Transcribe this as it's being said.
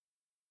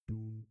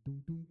Hey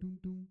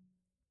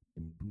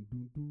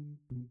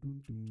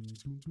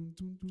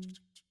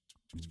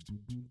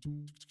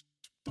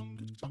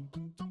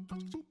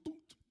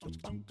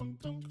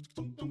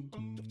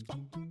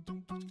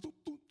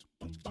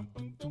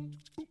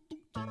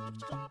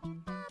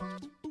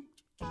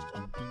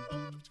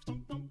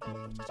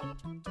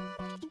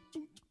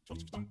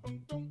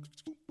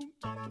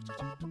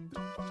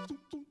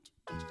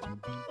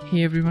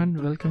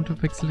everyone, welcome to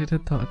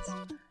Pixelated Thoughts,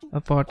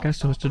 a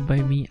podcast hosted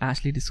by me,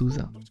 Ashley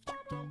D'Souza.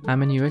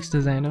 I'm an UX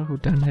designer who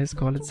turned his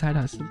college side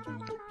hustle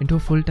into a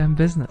full-time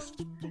business,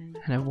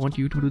 and I want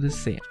you to do the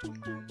same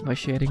by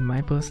sharing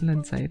my personal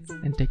insights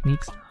and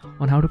techniques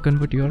on how to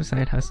convert your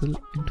side hustle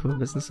into a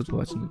business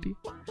opportunity.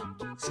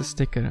 So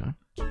stick around.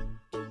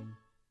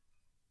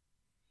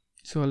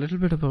 So a little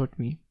bit about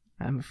me.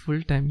 I'm a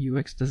full-time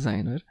UX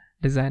designer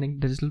designing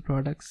digital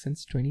products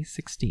since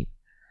 2016.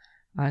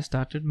 I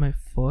started my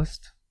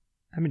first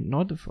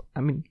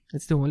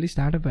it's the only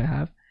startup I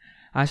have.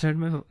 I started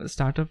my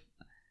startup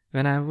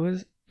when I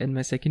was in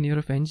my second year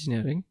of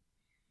engineering,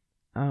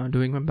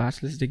 doing my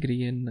bachelor's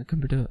degree in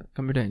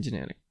computer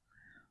engineering.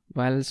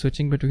 While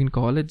switching between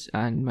college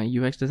and my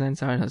UX design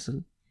side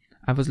hustle,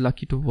 I was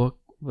lucky to work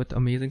with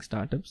amazing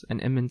startups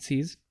and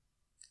MNCs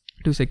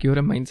to secure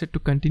a mindset to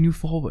continue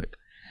forward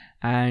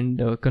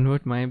and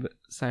convert my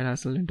side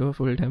hustle into a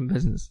full-time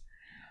business.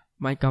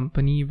 My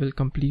company will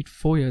complete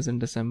 4 years in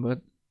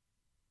December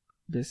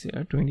this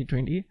year,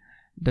 2020,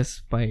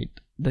 despite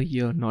the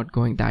year not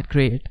going that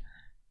great.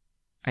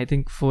 I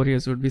think 4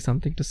 years would be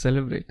something to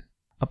celebrate.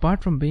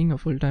 Apart from being a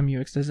full-time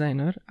UX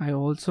designer, I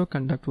also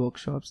conduct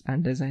workshops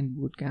and design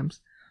bootcamps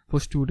for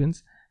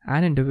students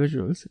and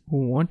individuals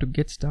who want to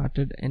get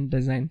started in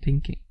design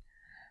thinking.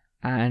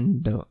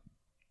 And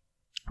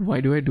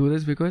why do I do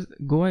this? Because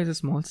Goa is a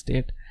small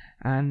state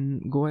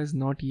and Goa is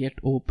not yet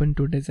open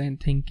to design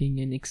thinking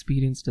and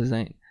experience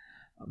design.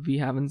 We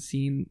haven't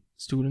seen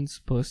students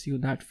pursue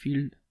that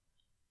field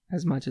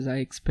as much as I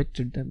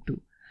expected them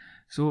to.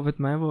 So with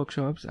my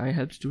workshops, I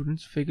help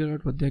students figure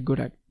out what they're good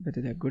at,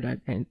 whether they're good at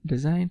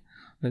design,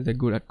 whether they're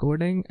good at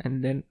coding,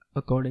 and then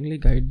accordingly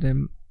guide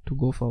them to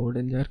go forward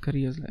in their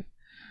careers life.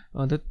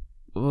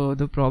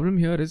 The problem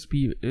here is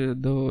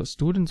the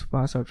students who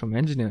pass out from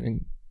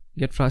engineering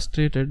get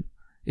frustrated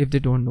if they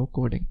don't know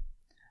coding.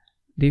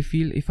 They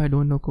feel, if I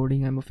don't know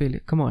coding, I'm a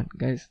failure. Come on,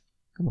 guys.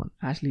 Come on.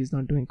 Ashley is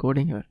not doing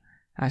coding here.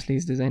 Ashley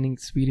is designing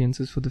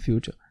experiences for the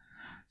future.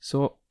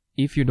 So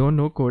if you don't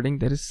know coding,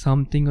 there is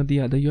something or the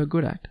other you're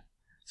good at.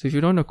 So if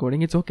you don't know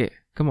coding, it's okay.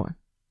 Come on.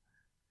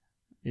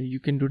 You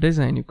can do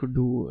design. You could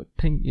do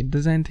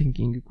design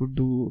thinking. You could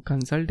do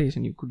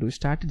consultation. You could do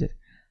strategy.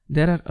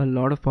 There are a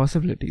lot of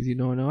possibilities. You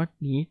do not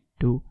need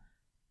to.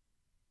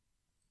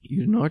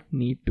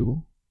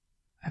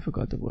 I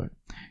forgot the word.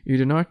 You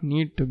do not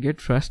need to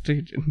get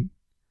frustrated.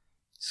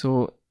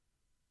 So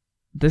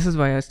this is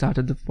why I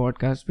started the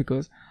podcast,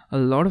 because a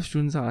lot of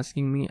students are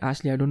asking me,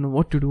 Ashley, I don't know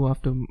what to do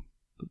after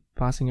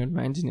passing out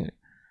my engineering.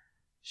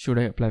 Should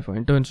I apply for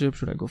internship?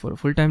 Should I go for a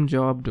full-time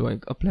job? Do I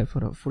apply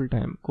for a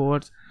full-time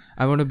course?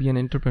 I want to be an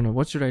entrepreneur.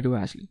 What should I do,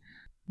 Ashley?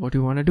 What do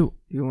you want to do?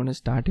 Do you want to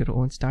start your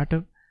own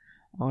startup?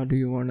 Or do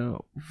you want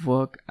to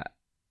work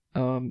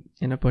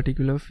in a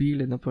particular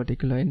field, in a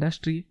particular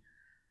industry?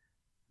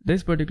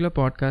 This particular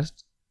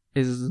podcast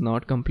is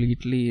not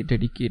completely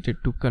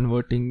dedicated to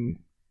converting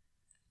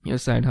your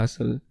side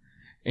hustle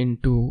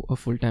into a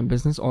full-time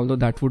business, although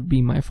that would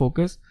be my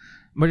focus.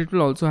 But it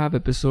will also have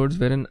episodes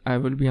wherein I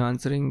will be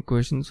answering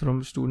questions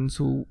from students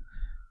who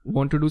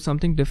want to do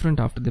something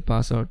different after they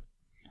pass out.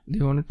 They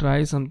want to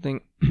try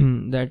something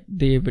that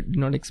they did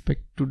not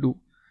expect to do,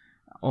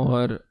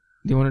 or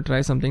they want to try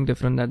something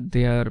different that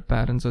their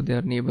parents or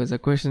their neighbors are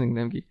questioning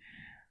them.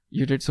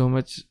 You did so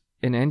much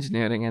in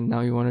engineering and now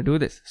you want to do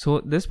this.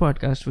 So this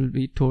podcast will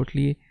be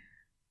totally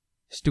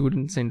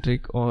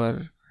student-centric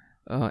or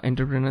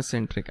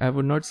entrepreneur-centric. I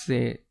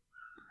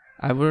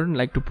wouldn't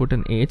like to put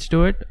an age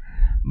to it,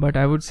 but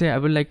I would say I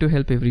would like to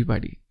help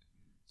everybody.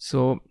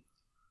 So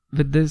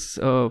with this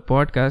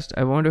podcast,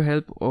 I want to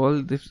help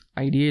all the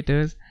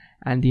ideators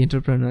and the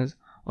entrepreneurs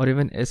or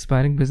even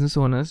aspiring business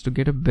owners to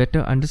get a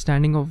better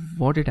understanding of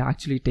what it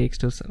actually takes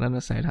to run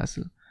a side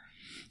hustle.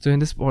 So in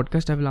this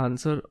podcast, I will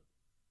answer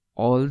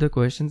all the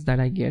questions that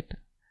I get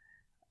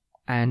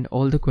and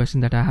all the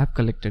questions that I have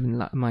collected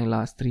in my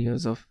last 3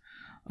 years of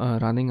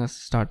running a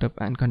startup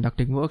and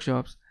conducting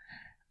workshops,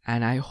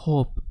 and I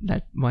hope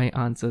that my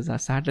answers are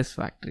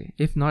satisfactory.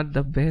 If not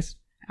the best,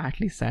 at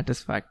least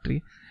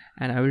satisfactory,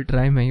 and I will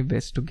try my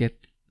best to get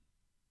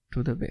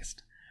to the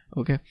best.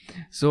 Okay,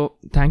 so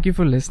thank you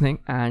for listening,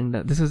 and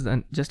this is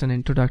just an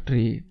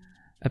introductory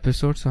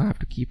episode, so I have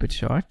to keep it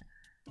short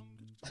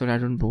so that I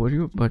don't bore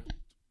you. But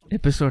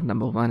episode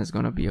number 1 is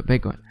gonna be a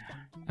big one.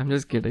 I'm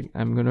just kidding.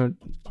 I'm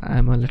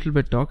a little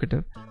bit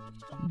talkative,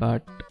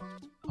 but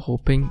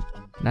hoping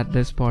that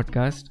this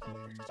podcast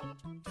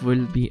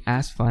will be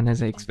as fun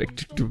as I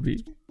expect it to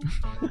be.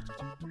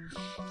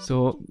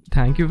 So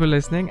thank you for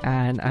listening,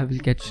 and I will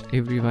catch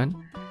everyone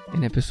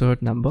in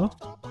episode number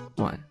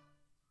 1.